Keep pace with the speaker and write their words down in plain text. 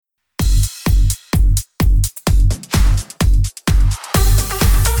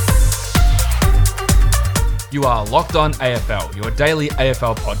You are Locked On AFL, your daily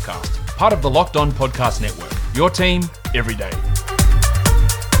AFL podcast, part of the Locked On Podcast Network. Your team every day.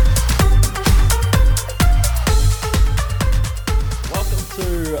 Welcome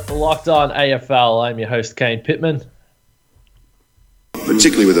to Locked On AFL. I'm your host, Kane Pittman.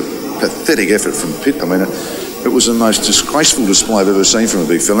 Particularly with a pathetic effort from Pitt. I mean, it was the most disgraceful display I've ever seen from a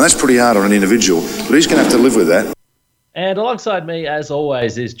big fella. And that's pretty hard on an individual, but he's going to have to live with that. And alongside me, as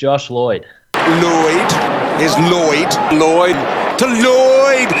always, is Josh Lloyd. Lloyd to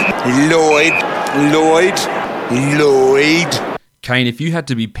Lloyd. Kane, if you had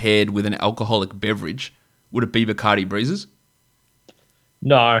to be paired with an alcoholic beverage, would it be Bacardi Breezes?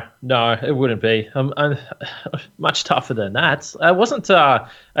 No, it wouldn't be. I'm much tougher than that.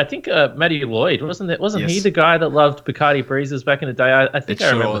 I think Matty Lloyd, wasn't he the guy that loved Bacardi Breezes back in the day? I think I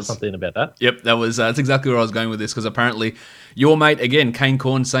remember something about that. Yep, that's exactly where I was going with this, because apparently your mate, again, Kane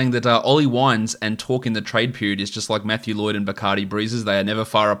Corn, saying that Ollie Wines and talk in the trade period is just like Matthew Lloyd and Bacardi Breezes. They are never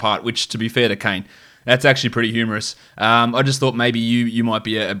far apart, which, to be fair to Kane, that's actually pretty humorous. I just thought maybe you might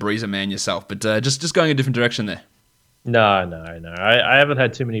be a Breezer man yourself, but just going a different direction there. No. I haven't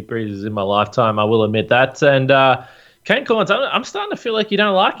had too many breezes in my lifetime. I will admit that. And Kane Corns, I'm starting to feel like you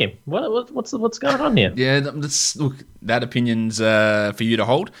don't like him. What's going on here? Yeah, look, that opinion's for you to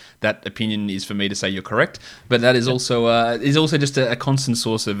hold. That opinion is for me to say you're correct. But that is also just a constant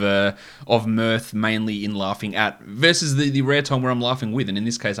source of mirth, mainly in laughing at, versus the rare time where I'm laughing with. And in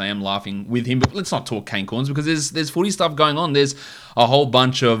this case, I am laughing with him. But let's not talk Kane Corns, because there's footy stuff going on. There's a whole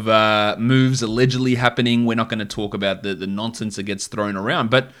bunch of moves allegedly happening. We're not going to talk about the nonsense that gets thrown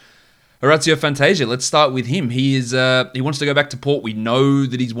around. But Orazio Fantasia, let's start with him. He wants to go back to Port. We know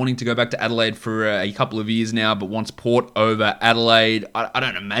that he's wanting to go back to Adelaide for a couple of years now, but wants Port over Adelaide. I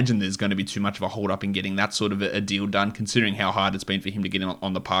don't imagine there's going to be too much of a hold-up in getting that sort of a deal done, considering how hard it's been for him to get in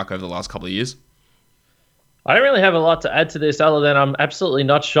on the park over the last couple of years. I don't really have a lot to add to this, other than I'm absolutely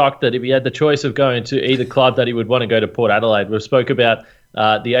not shocked that if he had the choice of going to either club, that he would want to go to Port Adelaide. We've spoke about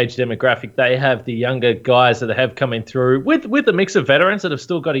the age demographic. They have the younger guys that have coming through with a mix of veterans that have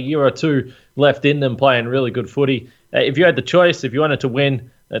still got a year or two left in them playing really good footy. If you had the choice, if you wanted to win,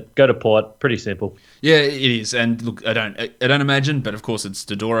 go to Port. Pretty simple. Yeah, it is. And look, I don't imagine, but of course it's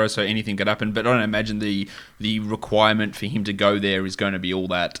Dodoro, so anything could happen. But I don't imagine the requirement for him to go there is going to be all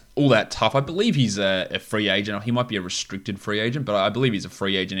that tough. I believe he's a free agent. He might be a restricted free agent, but I believe he's a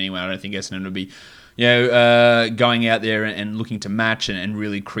free agent anyway. I don't think Essendon would be going out there and looking to match and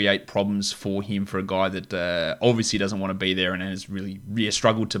really create problems for him, for a guy that obviously doesn't want to be there and has really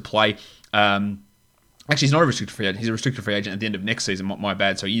struggled to play. Actually, he's not a restricted free agent. He's a restricted free agent at the end of next season. My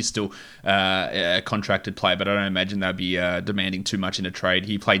bad. So he's still a contracted player, but I don't imagine they'll be demanding too much in a trade.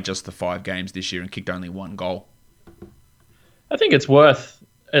 He played just the 5 games this year and kicked only 1 goal. I think it's worth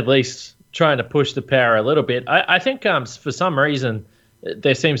at least trying to push the power a little bit. I think for some reason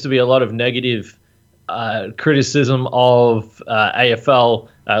there seems to be a lot of negative criticism of AFL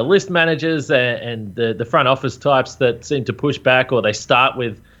list managers and the front office types that seem to push back, or they start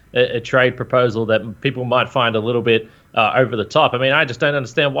with a trade proposal that people might find a little bit over the top. I mean, I just don't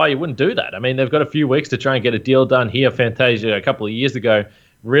understand why you wouldn't do that. I mean, they've got a few weeks to try and get a deal done here. Fantasia a couple of years ago,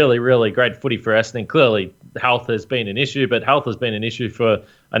 really, really great footy for Essendon. Clearly, health has been an issue, but health has been an issue for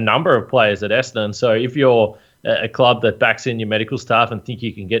a number of players at Essendon. So if you're a club that backs in your medical staff and think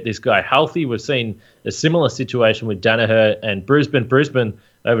you can get this guy healthy, we've seen a similar situation with Danaher and Brisbane. Brisbane,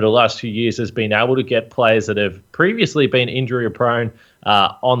 over the last few years, has been able to get players that have previously been injury-prone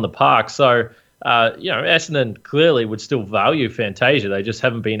on the park. So, Essendon clearly would still value Fantasia. They just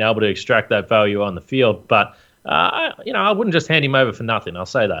haven't been able to extract that value on the field. But, I wouldn't just hand him over for nothing. I'll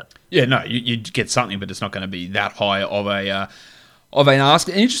say that. Yeah, no, you'd get something, but it's not going to be that high of an ask.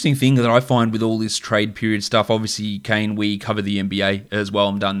 An interesting thing that I find with all this trade period stuff, obviously, Kane, we cover the NBA as well.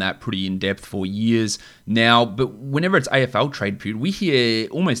 I've done that pretty in-depth for years now. But whenever it's AFL trade period, we hear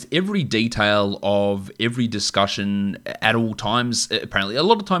almost every detail of every discussion at all times. Apparently, a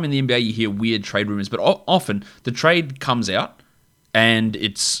lot of time in the NBA, you hear weird trade rumors, but often the trade comes out and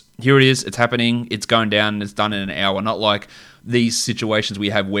here it is, it's happening, it's going down, and it's done in an hour. Not like these situations we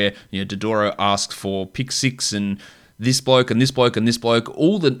have where Dodoro asks for pick 6 and this bloke and this bloke and this bloke.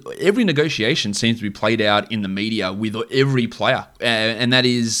 Every negotiation seems to be played out in the media with every player, and that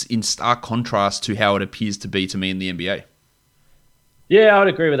is in stark contrast to how it appears to be to me in the NBA. Yeah, I would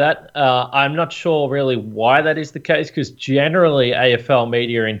agree with that. I'm not sure really why that is the case, because generally AFL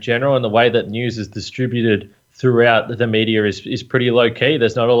media in general and the way that news is distributed throughout the media is pretty low key.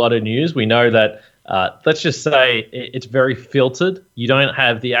 There's not a lot of news. We know that, let's just say it's very filtered. You don't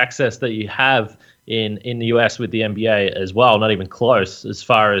have the access that you have in the US with the NBA as well, not even close as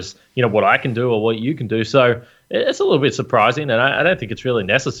far as, what I can do or what you can do. So it's a little bit surprising, and I don't think it's really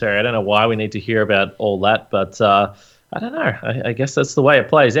necessary. I don't know why we need to hear about all that, but I don't know. I guess that's the way it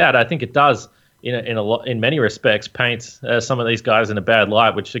plays out. I think it does, in many respects, paint some of these guys in a bad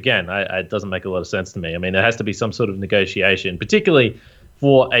light, which, again, it doesn't make a lot of sense to me. I mean, there has to be some sort of negotiation, particularly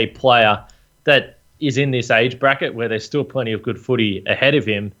for a player that is in this age bracket where there's still plenty of good footy ahead of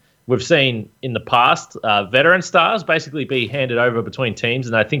him. We've seen in the past veteran stars basically be handed over between teams,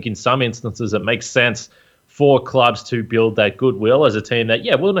 and I think in some instances it makes sense for clubs to build that goodwill as a team that,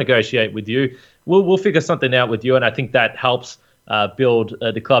 we'll negotiate with you. We'll figure something out with you, and I think that helps build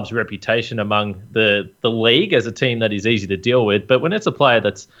the club's reputation among the league as a team that is easy to deal with. But when it's a player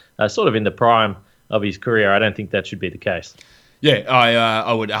that's sort of in the prime of his career, I don't think that should be the case. Yeah,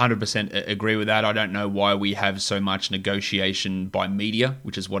 I would 100% agree with that. I don't know why we have so much negotiation by media,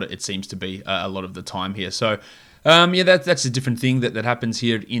 which is what it seems to be a lot of the time here. So, that's a different thing that happens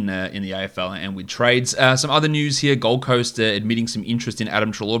here in the AFL and with trades. Some other news here: Gold Coast admitting some interest in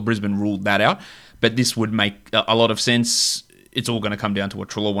Adam Treloar. Brisbane ruled that out, but this would make a lot of sense. It's all going to come down to what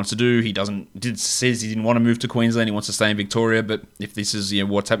Treloar wants to do. He says he didn't want to move to Queensland. He wants to stay in Victoria. But if this is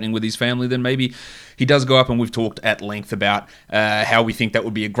what's happening with his family, then maybe he does go up. And we've talked at length about how we think that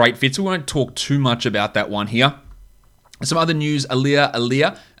would be a great fit. So we won't talk too much about that one here. Some other news: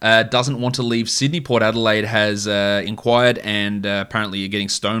 Aliir doesn't want to leave Sydney. Port Adelaide has inquired, and apparently you're getting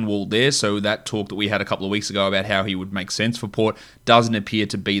stonewalled there. So that talk that we had a couple of weeks ago about how he would make sense for Port doesn't appear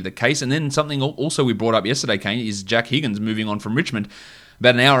to be the case. And then something also we brought up yesterday, Kane, is Jack Higgins moving on from Richmond.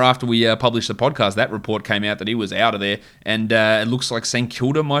 About an hour after we published the podcast, that report came out that he was out of there, and it looks like St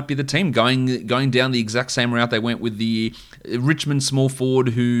Kilda might be the team going down the exact same route they went with the Richmond small forward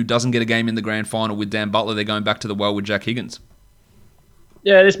who doesn't get a game in the grand final with Dan Butler. They're going back to the well with Jack Higgins.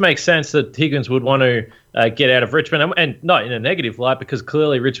 Yeah, this makes sense that Higgins would want to get out of Richmond, and not in a negative light, because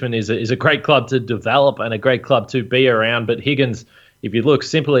clearly Richmond is a great club to develop and a great club to be around. But Higgins, if you look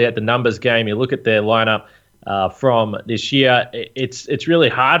simply at the numbers game, you look at their lineup from this year, it's really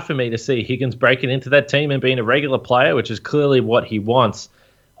hard for me to see Higgins breaking into that team and being a regular player, which is clearly what he wants.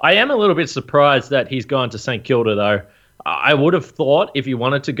 I am a little bit surprised that he's gone to St Kilda, though. I would have thought if he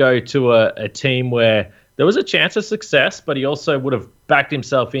wanted to go to a team where there was a chance of success, but he also would have backed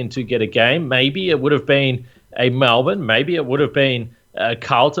himself in to get a game, maybe it would have been a Melbourne, maybe it would have been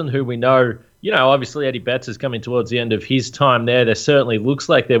Carlton, who we know, obviously Eddie Betts is coming towards the end of his time there. There certainly looks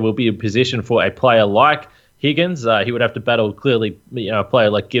like there will be a position for a player like Higgins. He would have to battle, clearly, a player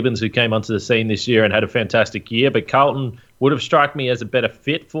like Gibbons, who came onto the scene this year and had a fantastic year, but Carlton would have struck me as a better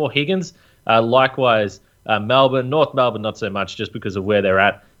fit for Higgins. Likewise, Melbourne, North Melbourne, not so much, just because of where they're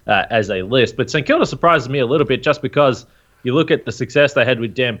at as a list. But St Kilda surprises me a little bit, just because you look at the success they had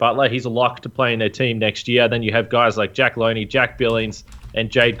with Dan Butler. He's a lock to play in their team next year. Then you have guys like Jack Loney, Jack Billings, and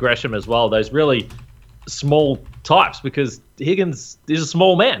Jade Gresham as well. Those really small types, because Higgins is a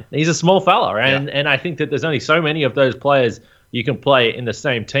small man. He's a small fella, and I think that there's only so many of those players you can play in the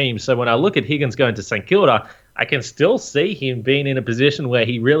same team. So when I look at Higgins going to St Kilda, I can still see him being in a position where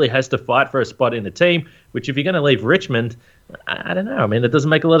he really has to fight for a spot in the team, which if you're going to leave Richmond, I don't know. I mean, that doesn't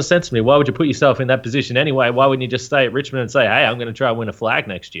make a lot of sense to me. Why would you put yourself in that position anyway? Why wouldn't you just stay at Richmond and say, hey, I'm going to try and win a flag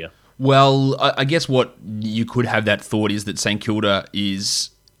next year? Well, I guess what you could have that thought is that St Kilda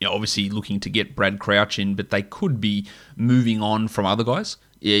is obviously looking to get Brad Crouch in, but they could be moving on from other guys.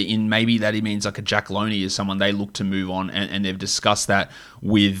 In maybe that it means like a Jack Loney is someone they look to move on, and they've discussed that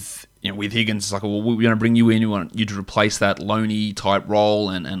with Higgins. It's like, well, we're going to bring you in. We want you to replace that Loney type role,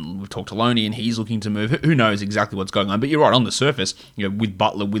 and we've talked to Loney, and he's looking to move. Who knows exactly what's going on? But you're right, on the surface, with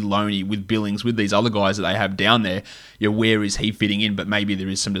Butler, with Loney, with Billings, with these other guys that they have down there, where is he fitting in? But maybe there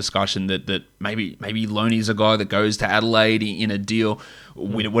is some discussion that maybe Loney's a guy that goes to Adelaide in a deal,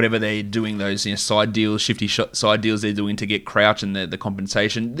 whatever they're doing, those side deals, shifty side deals they're doing to get Crouch and the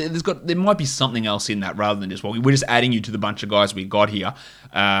compensation. There might be something else in that rather than just, well, we're just adding you to the bunch of guys we got here,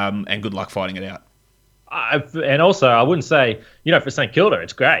 and good luck fighting it out. And also, I wouldn't say, for St Kilda,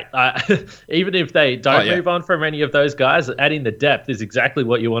 it's great. Even if they don't move on from any of those guys, adding the depth is exactly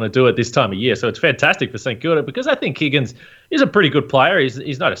what you want to do at this time of year. So it's fantastic for St Kilda, because I think Higgins is a pretty good player.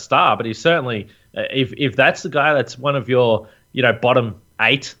 He's not a star, but he's certainly, if that's the guy that's one of your, bottom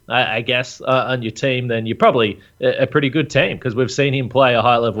 8, I guess, on your team, then you're probably a pretty good team, because we've seen him play a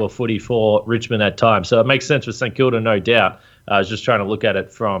high level of footy for Richmond at times. So it makes sense for St Kilda, no doubt. I was just trying to look at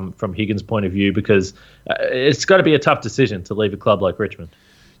it from Higgins' point of view, because it's got to be a tough decision to leave a club like Richmond.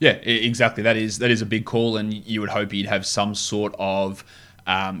 Yeah, exactly. That is a big call, and you would hope he'd have some sort of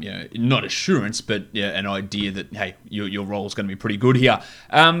not assurance, but an idea that, hey, your role is going to be pretty good here.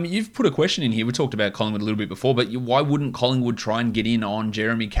 You've put a question in here. We talked about Collingwood a little bit before, but why wouldn't Collingwood try and get in on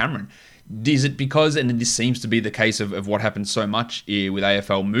Jeremy Cameron? Is it because, and this seems to be the case of what happens so much here with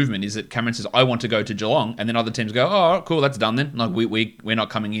AFL movement, is that Cameron says, I want to go to Geelong, and then other teams go, oh, cool, that's done then. Like, we're not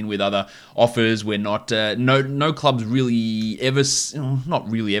coming in with other offers. We're not, no clubs really ever,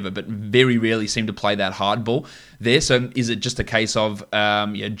 not really ever, but very rarely seem to play that hardball there. So is it just a case of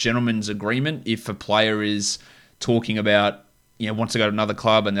gentleman's agreement? If a player is talking about, wants to go to another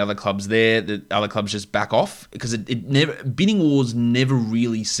club and the other club's there, the other clubs just back off? Because it never, bidding wars never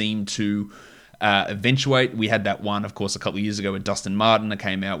really seem to eventuate. We had that one, of course, a couple of years ago with Dustin Martin that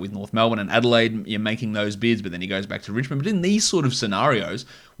came out with North Melbourne and Adelaide making those bids, but then he goes back to Richmond. But in these sort of scenarios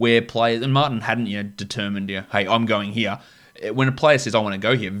where players, and Martin hadn't determined, hey, I'm going here. When a player says, I want to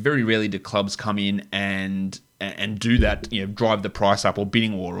go here, very rarely do clubs come in and do that, drive the price up or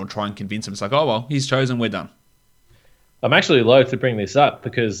bidding war or try and convince him. It's like, oh, well, he's chosen, we're done. I'm actually loath to bring this up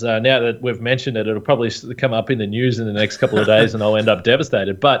because now that we've mentioned it, it'll probably come up in the news in the next couple of days and I'll end up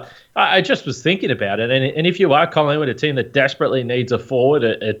devastated. But I just was thinking about it. And if you are Collingwood, a team that desperately needs a forward,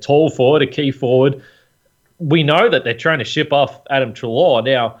 a tall forward, a key forward, we know that they're trying to ship off Adam Treloar.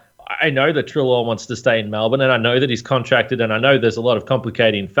 Now, I know that Treloar wants to stay in Melbourne and I know that he's contracted and I know there's a lot of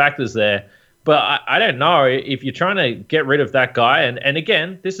complicating factors there. But I don't know if you're trying to get rid of that guy. And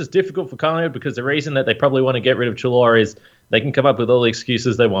again, this is difficult for Collingwood because the reason that they probably want to get rid of Treloar is they can come up with all the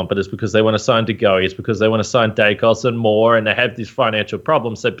excuses they want, but it's because they want to sign De Goey, it's because they want to sign Dacos and more, and they have these financial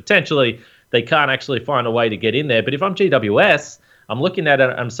problems. So potentially they can't actually find a way to get in there. But if I'm GWS, I'm looking at it,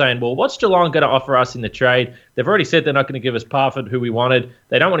 I'm saying, well, what's Geelong going to offer us in the trade? They've already said they're not going to give us Parfitt, who we wanted.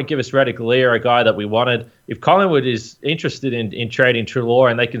 They don't want to give us Radicalier, a guy that we wanted. If Collingwood is interested in trading Treloar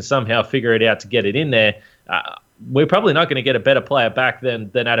and they can somehow figure it out to get it in there, we're probably not going to get a better player back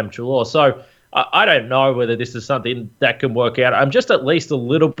than Adam Treloar. So I don't know whether this is something that can work out. I'm just at least a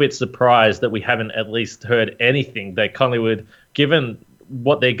little bit surprised that we haven't at least heard anything that Collingwood, given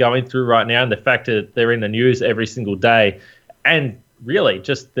what they're going through right now and the fact that they're in the news every single day, and really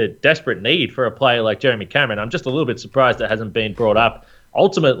just the desperate need for a player like Jeremy Cameron, I'm just a little bit surprised it hasn't been brought up.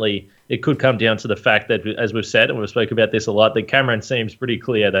 Ultimately, it could come down to the fact that, as we've said, and we've spoken about this a lot, that Cameron seems pretty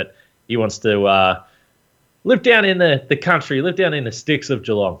clear that he wants to live down in the country, live down in the sticks of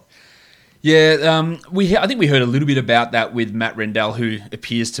Geelong. Yeah, I think we heard a little bit about that with Matt Rendell, who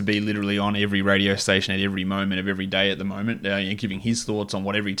appears to be literally on every radio station at every moment of every day at the moment, giving his thoughts on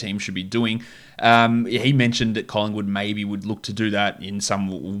what every team should be doing. He mentioned that Collingwood maybe would look to do that in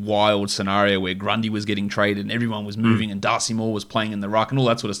some wild scenario where Grundy was getting traded and everyone was moving and Darcy Moore was playing in the ruck and all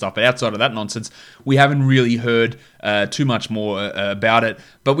that sort of stuff. But outside of that nonsense, we haven't really heard too much more about it.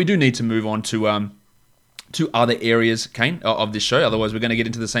 But we do need to move on to other areas, Kane, of this show. Otherwise, we're going to get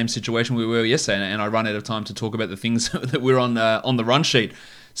into the same situation we were yesterday, and I run out of time to talk about the things that we're on the run sheet.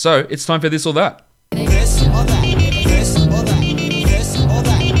 So it's time for this or that. This or that. This or that. This or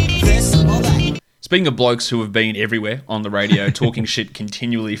that. This or that. Speaking of blokes who have been everywhere on the radio, talking shit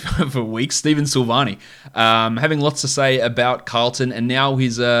continually for weeks, Stephen Silvani, having lots to say about Carlton, and now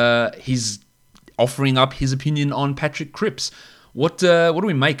he's offering up his opinion on Patrick Cripps. What do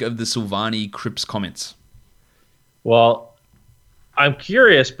we make of the Silvani Cripps comments? Well, I'm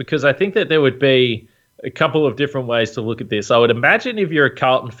curious because I think that there would be a couple of different ways to look at this. I would imagine if you're a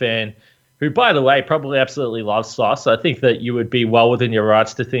Carlton fan, who, by the way, probably absolutely loves Sauce, I think that you would be well within your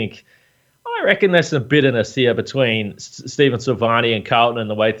rights to think, I reckon there's some bitterness here between Stephen Silvani and Carlton and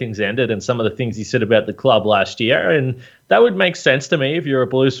the way things ended and some of the things he said about the club last year. And that would make sense to me if you're a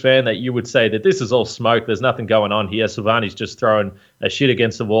Blues fan, that you would say that this is all smoke. There's nothing going on here. Silvani's just throwing a shit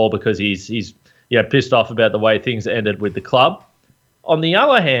against the wall because he's pissed off about the way things ended with the club. On the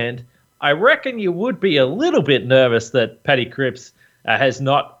other hand, I reckon you would be a little bit nervous that Paddy Cripps has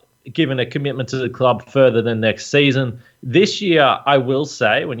not given a commitment to the club further than next season. This year, I will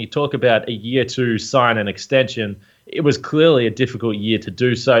say, when you talk about a year to sign an extension, it was clearly a difficult year to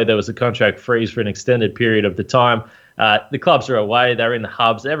do so. There was a contract freeze for an extended period of the time. The clubs are away. They're in the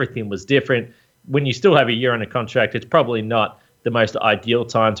hubs. Everything was different. When you still have a year on a contract, it's probably not the most ideal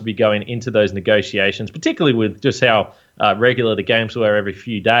time to be going into those negotiations, particularly with just how regular the games were every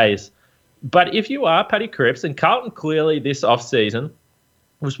few days. But if you are Paddy Cripps, and Carlton clearly this off-season,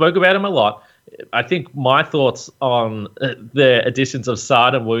 we spoke about him a lot. I think my thoughts on the additions of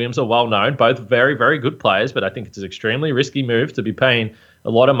Sard and Williams are well known, both very, very good players, but I think it's an extremely risky move to be paying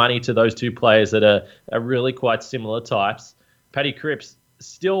a lot of money to those two players that are really quite similar types. Paddy Cripps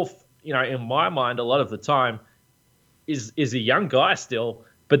still, in my mind, a lot of the time, is a young guy still,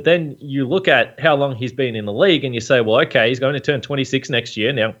 But then you look at how long he's been in the league and you say, well, okay, he's going to turn 26 next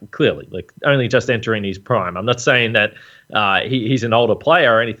year. Now, clearly, like only just entering his prime. I'm not saying that he's an older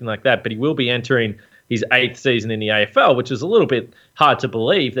player or anything like that, but he will be entering his 8th season in the AFL, which is a little bit hard to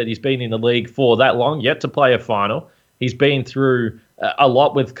believe that he's been in the league for that long, yet to play a final. He's been through a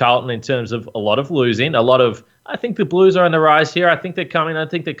lot with Carlton in terms of a lot of losing, a lot of, I think the Blues are on the rise here. I think they're coming.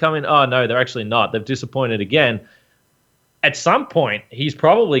 Oh, no, they're actually not. They've disappointed again. At some point, he's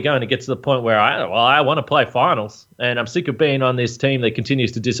probably going to get to the point where I want to play finals, and I'm sick of being on this team that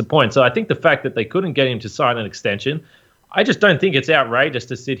continues to disappoint. So I think the fact that they couldn't get him to sign an extension, I just don't think it's outrageous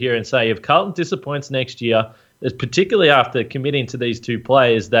to sit here and say if Carlton disappoints next year, particularly after committing to these two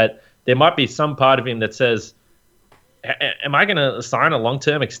players, that there might be some part of him that says, am I going to sign a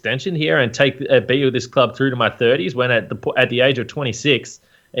long-term extension here and be with this club through to my 30s when at the age of 26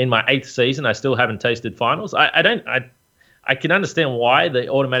 in my 8th season I still haven't tasted finals? I can understand why the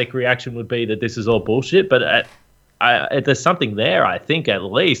automatic reaction would be that this is all bullshit, but there's something there, I think, at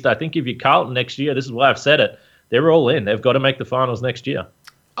least. I think if you're Carlton next year, this is why I've said it, they're all in. They've got to make the finals next year.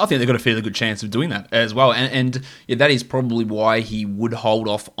 I think they've got a fairly good chance of doing that as well. And yeah, that is probably why he would hold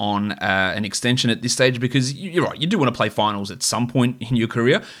off on an extension at this stage, because you're right, you do want to play finals at some point in your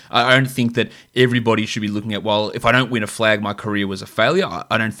career. I don't think that everybody should be looking at, well, if I don't win a flag, my career was a failure.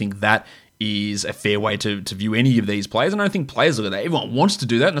 I don't think that is a fair way to view any of these players. And I don't think players look at that. Everyone wants to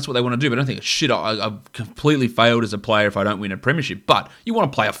do that, and that's what they want to do. But I don't think, shit, I've completely failed as a player if I don't win a premiership. But you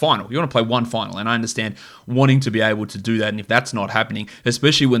want to play a final. You want to play one final. And I understand wanting to be able to do that. And if that's not happening,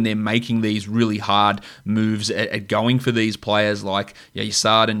 especially when they're making these really hard moves at going for these players like your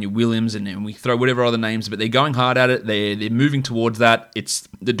Sard and your Williams, and we throw whatever other names, but they're going hard at it. They're moving towards that. It's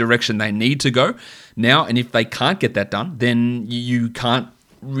the direction they need to go now. And if they can't get that done, then you can't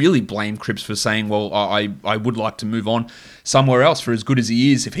really blame Cripps for saying, well, I would like to move on somewhere else. For as good as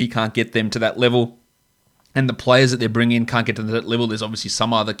he is, if he can't get them to that level and the players that they're bringing in can't get to that level, there's obviously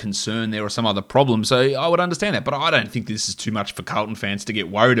some other concern there or some other problem. So I would understand that. But I don't think this is too much for Carlton fans to get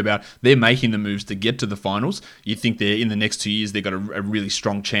worried about. They're making the moves to get to the finals. You think they're in the next 2 years, they've got a really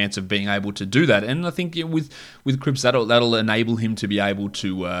strong chance of being able to do that. And I think with Cripps, that'll enable him to be able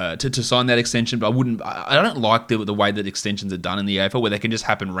to sign that extension. But I don't like the way that extensions are done in the AFL, where they can just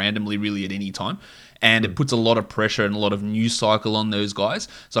happen randomly really at any time. And it puts a lot of pressure and a lot of news cycle on those guys.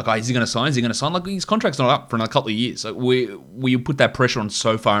 It's like, is he going to sign? Is he going to sign? Like, his contract's not up for another couple of years. So we put that pressure on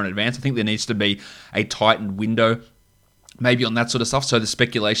so far in advance. I think there needs to be a tightened window, maybe on that sort of stuff, so the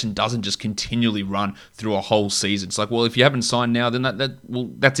speculation doesn't just continually run through a whole season. It's like, well, if you haven't signed now, then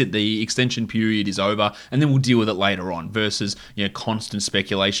that's it. The extension period is over, and then we'll deal with it later on. Versus constant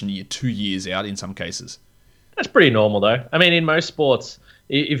speculation, you're 2 years out in some cases. That's pretty normal, though. I mean, in most sports,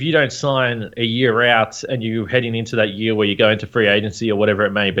 if you don't sign a year out and you're heading into that year where you go into free agency or whatever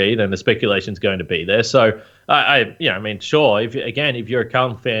it may be, then the speculation's going to be there. So, sure, if you're a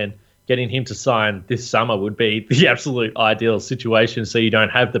Carlton fan, getting him to sign this summer would be the absolute ideal situation, so you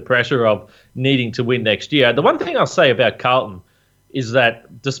don't have the pressure of needing to win next year. The one thing I'll say about Carlton is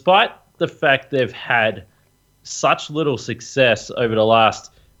that despite the fact they've had such little success over the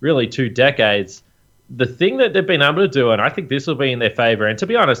last really 2 decades, the thing that they've been able to do, and I think this will be in their favour, and to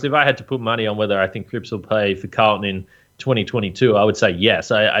be honest, if I had to put money on whether I think Cripps will play for Carlton in 2022, I would say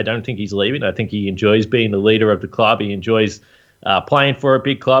yes. I don't think he's leaving. I think he enjoys being the leader of the club. He enjoys playing for a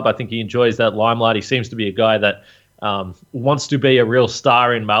big club. I think he enjoys that limelight. He seems to be a guy that wants to be a real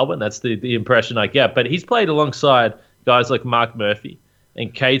star in Melbourne. That's the impression I get. But he's played alongside guys like Mark Murphy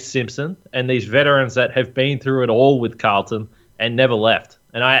and Cade Simpson and these veterans that have been through it all with Carlton and never left.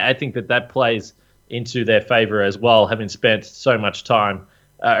 And I think that plays into their favour as well, having spent so much time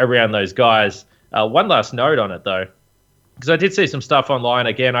around those guys. One last note on it, though, because I did see some stuff online.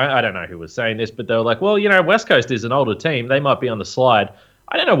 Again, I don't know who was saying this, but they were like, well, West Coast is an older team. They might be on the slide.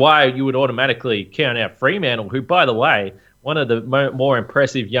 I don't know why you would automatically count out Fremantle, who, by the way, one of the more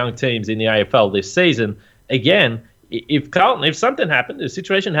impressive young teams in the AFL this season. Again, if something happened, a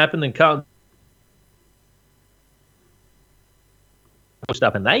situation happened and Carlton pushed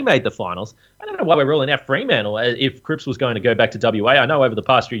up and they made the finals, I don't know why we're ruling out Fremantle if Cripps was going to go back to WA. I know over the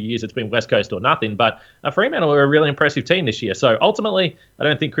past few years it's been West Coast or nothing, but Fremantle are a really impressive team this year. So ultimately, I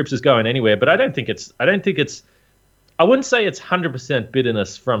don't think Cripps is going anywhere, but I wouldn't say it's 100%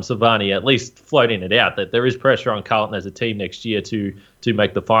 bitterness from Silvani, at least floating it out, that there is pressure on Carlton as a team next year to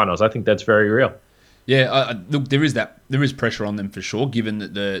make the finals. I think that's very real. Yeah, look, there is pressure on them for sure, given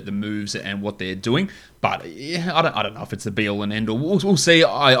the moves and what they're doing. But yeah, I don't know if it's the be all and end all. We'll see.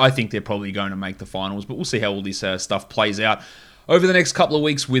 I think they're probably going to make the finals, but we'll see how all this stuff plays out over the next couple of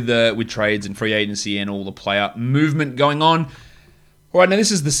weeks with trades and free agency and all the player movement going on. All right, now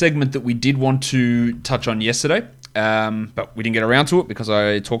this is the segment that we did want to touch on yesterday, but we didn't get around to it because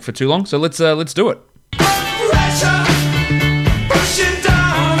I talked for too long. So let's do it. Pressure, pushing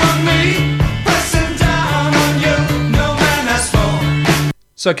down on me, pressing down on you, no man has fall.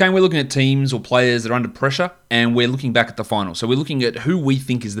 So, Kane, we're looking at teams or players that are under pressure, and we're looking back at the finals. So we're looking at who we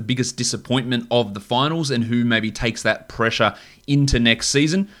think is the biggest disappointment of the finals and who maybe takes that pressure into next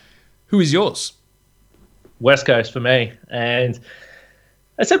season. Who is yours? West Coast for me, and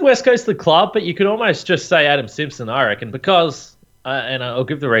I said West Coast the club, but you could almost just say Adam Simpson, I reckon, because, and I'll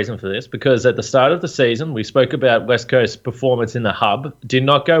give the reason for this, because at the start of the season, we spoke about West Coast's performance in the hub. Did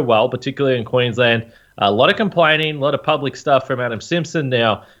not go well, particularly in Queensland. A lot of complaining, a lot of public stuff from Adam Simpson.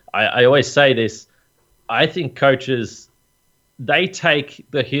 Now, I always say this, I think coaches, they take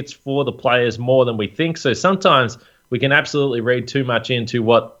the hits for the players more than we think. So sometimes we can absolutely read too much into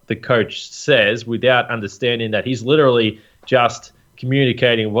what the coach says without understanding that he's literally just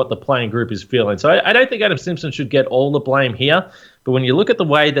communicating what the playing group is feeling. So I don't think Adam Simpson should get all the blame here. But when you look at the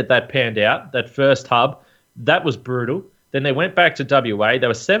way that panned out, that first hub, that was brutal. Then they went back to WA. They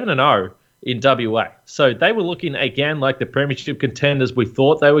were 7-0 in WA. So they were looking, again, like the premiership contenders we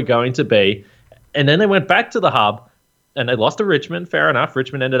thought they were going to be. And then they went back to the hub, and they lost to Richmond. Fair enough.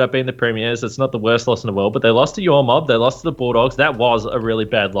 Richmond ended up being the premiers. It's not the worst loss in the world. But they lost to your mob. They lost to the Bulldogs. That was a really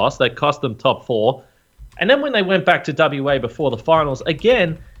bad loss. That cost them top 4. And then when they went back to WA before the finals,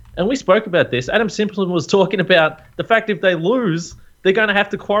 again, and we spoke about this, Adam Simpson was talking about the fact if they lose, they're going to have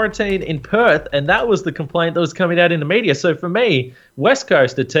to quarantine in Perth, and that was the complaint that was coming out in the media. So for me, West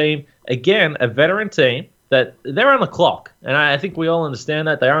Coast, a team, again, a veteran team, that they're on the clock. And I think we all understand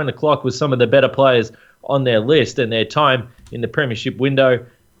that. They are on the clock with some of the better players on their list and their time in the premiership window.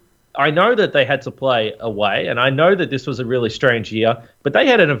 I know that they had to play away, and I know that this was a really strange year, but they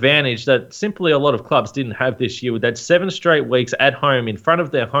had an advantage that simply a lot of clubs didn't have this year with that 7 straight weeks at home in front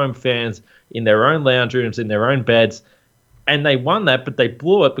of their home fans, in their own lounge rooms, in their own beds. And they won that, but they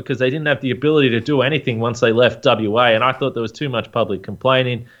blew it because they didn't have the ability to do anything once they left WA, and I thought there was too much public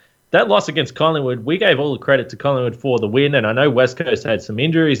complaining. That loss against Collingwood, we gave all the credit to Collingwood for the win, and I know West Coast had some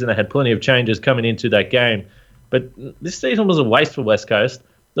injuries and they had plenty of changes coming into that game. But this season was a waste for West Coast.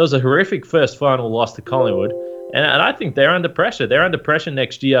 There was a horrific first final loss to Collingwood, and I think they're under pressure. They're under pressure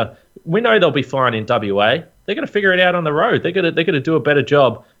next year. We know they'll be fine in WA. They're going to figure it out on the road. They're going to do a better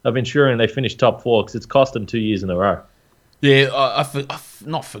job of ensuring they finish top 4 because it's cost them 2 years in a row. Yeah, I've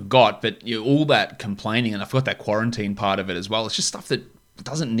not forgot, but all that complaining, and I forgot that quarantine part of it as well. It's just stuff that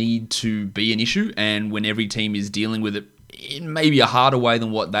doesn't need to be an issue, and when every team is dealing with it in maybe a harder way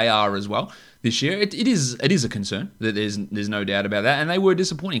than what they are as well this year, it is a concern. That there's no doubt about that, and they were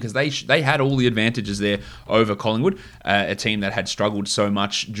disappointing because they had all the advantages there over Collingwood, a team that had struggled so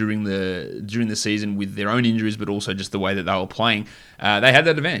much during the season with their own injuries, but also just the way that they were playing. They had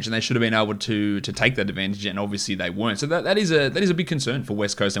that advantage, and they should have been able to take that advantage, and obviously they weren't. So that is a big concern for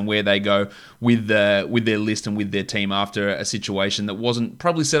West Coast and where they go with their list and with their team after a situation that wasn't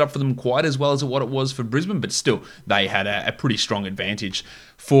probably set up for them quite as well as what it was for Brisbane, but still they had a pretty strong advantage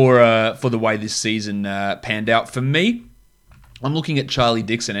for the way this season panned out. For me, I'm looking at Charlie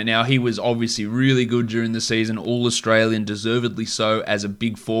Dixon, and now he was obviously really good during the season, All-Australian, deservedly so as a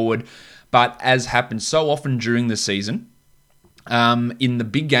big forward, but as happens so often during the season, in the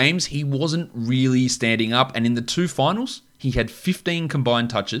big games, he wasn't really standing up, and in the 2 finals, he had 15 combined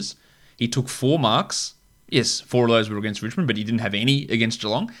touches, he took 4 marks. Yes, 4 of those were against Richmond, but he didn't have any against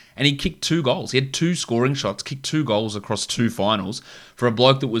Geelong. And he kicked 2 goals. He had 2 scoring shots, kicked 2 goals across 2 finals for a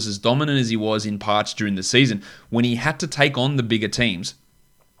bloke that was as dominant as he was in parts during the season. When he had to take on the bigger teams,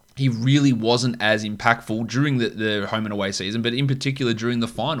 he really wasn't as impactful during the home and away season, but in particular during the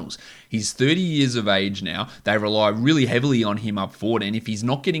finals. He's 30 years of age now. They rely really heavily on him up forward, and if he's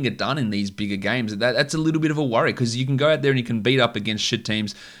not getting it done in these bigger games, that's a little bit of a worry because you can go out there and you can beat up against shit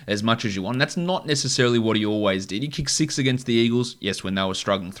teams as much as you want. And that's not necessarily what he always did. He kicked 6 against the Eagles, yes, when they were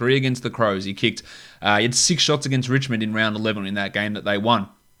struggling. 3 against the Crows. He had 6 shots against Richmond in round 11 in that game that they won.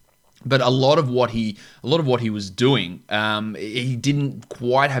 But a lot of what he was doing, he didn't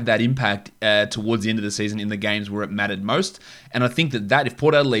quite have that impact towards the end of the season in the games where it mattered most. And I think that if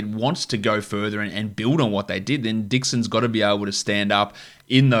Port Adelaide wants to go further and build on what they did, then Dixon's got to be able to stand up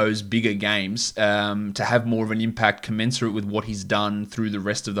in those bigger games to have more of an impact commensurate with what he's done through the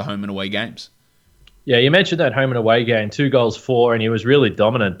rest of the home and away games. Yeah, you mentioned that home and away game, 2 goals, 4, and he was really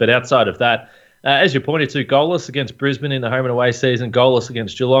dominant. But outside of that, as you pointed to, goalless against Brisbane in the home and away season, goalless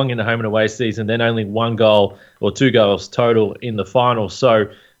against Geelong in the home and away season, then only 1 goal or 2 goals total in the final. So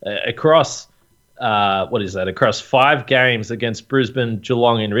across across 5 games against Brisbane,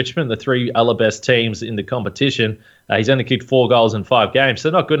 Geelong, and Richmond, the 3 other best teams in the competition. He's only kicked 4 goals in 5 games, so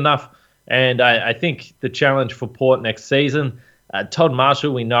not good enough. And I think the challenge for Port next season, Todd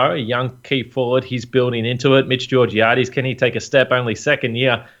Marshall, we know, a young key forward, he's building into it. Mitch Georgiades, can he take a step? Only second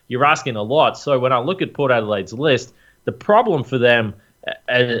year. You're asking a lot. So when I look at Port Adelaide's list, the problem for them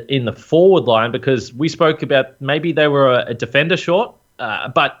in the forward line, because we spoke about maybe they were a defender short,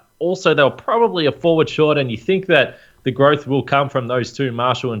 but also they were probably a forward short, and you think that the growth will come from those 2,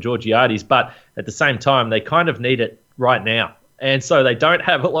 Marshall and Georgiades, but at the same time, they kind of need it right now. And so they don't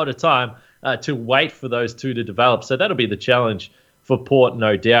have a lot of time to wait for those 2 to develop. So that'll be the challenge for Port,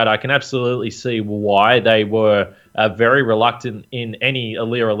 no doubt. I can absolutely see why they were very reluctant in any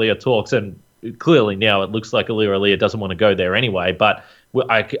Aliir talks, and clearly now it looks like Aliir doesn't want to go there anyway, but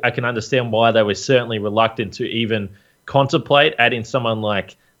I can understand why they were certainly reluctant to even contemplate adding someone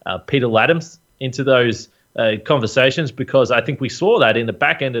like Peter Laddams into those conversations, because I think we saw that in the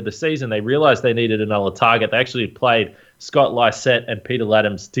back end of the season. They realised they needed another target. They actually played Scott Lysette and Peter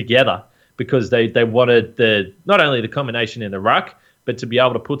Laddams together because they wanted not only the combination in the ruck, but to be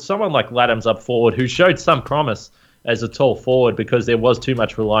able to put someone like Laddams up forward who showed some promise as a tall forward, because there was too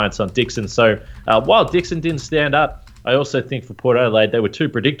much reliance on Dixon. So while Dixon didn't stand up, I also think for Port Adelaide, they were too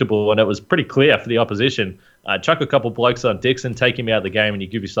predictable, and it was pretty clear for the opposition. Chuck a couple blokes on Dixon, take him out of the game, and you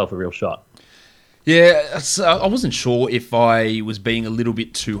give yourself a real shot. Yeah, I wasn't sure if I was being a little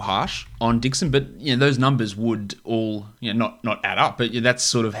bit too harsh on Dixon, but those numbers would all not add up. But that's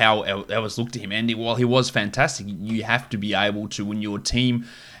sort of how I was looked at him. And while he was fantastic, you have to be able to, when your team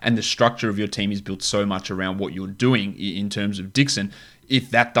and the structure of your team is built so much around what you're doing in terms of Dixon, if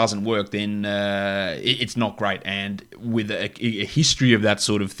that doesn't work, then it's not great. And with a history of that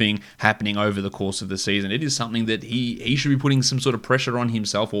sort of thing happening over the course of the season, it is something that he should be putting some sort of pressure on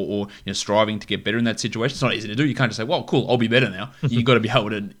himself, or striving to get better in that situation. It's not easy to do. You can't just say, well, cool, I'll be better now. You've got to be able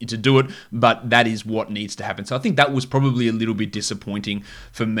to do it, but that is what needs to happen. So I think that was probably a little bit disappointing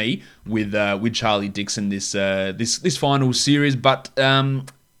for me with Charlie Dixon this final series. But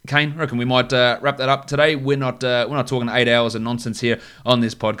Kane, I reckon we might wrap that up today. We're not talking 8 hours of nonsense here on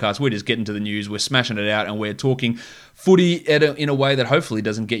this podcast. We're just getting to the news. We're smashing it out, and we're talking footy in a way that hopefully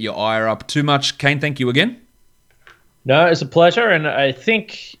doesn't get your ire up too much. Kane, thank you again. No, it's a pleasure, and I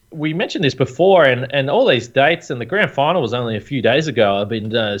think we mentioned this before, and all these dates, and the grand final was only a few days ago. I've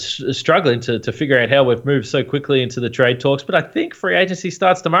been struggling to figure out how we've moved so quickly into the trade talks, but I think free agency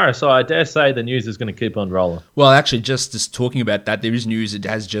starts tomorrow, so I dare say the news is going to keep on rolling. Well, actually, just talking about that, there is news that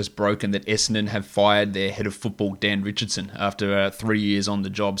has just broken that Essendon have fired their head of football, Dan Richardson, after 3 years on the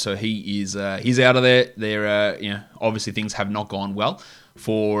job, so he's out of there. They're obviously things have not gone well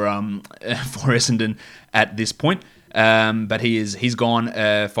for Essendon at this point. But he's gone,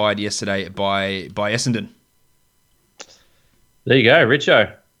 fired yesterday by Essendon. There you go,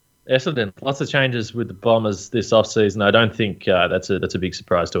 Richo. Essendon, lots of changes with the Bombers this offseason. I don't think that's a big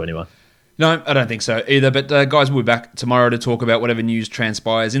surprise to anyone. No, I don't think so either. But guys, we'll be back tomorrow to talk about whatever news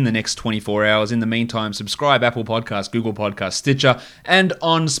transpires in the next 24 hours. In the meantime, subscribe Apple Podcasts, Google Podcasts, Stitcher, and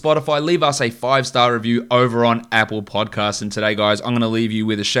on Spotify. Leave us a 5-star review over on Apple Podcasts. And today, guys, I'm going to leave you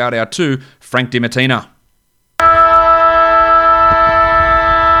with a shout out to Frank Di Martina.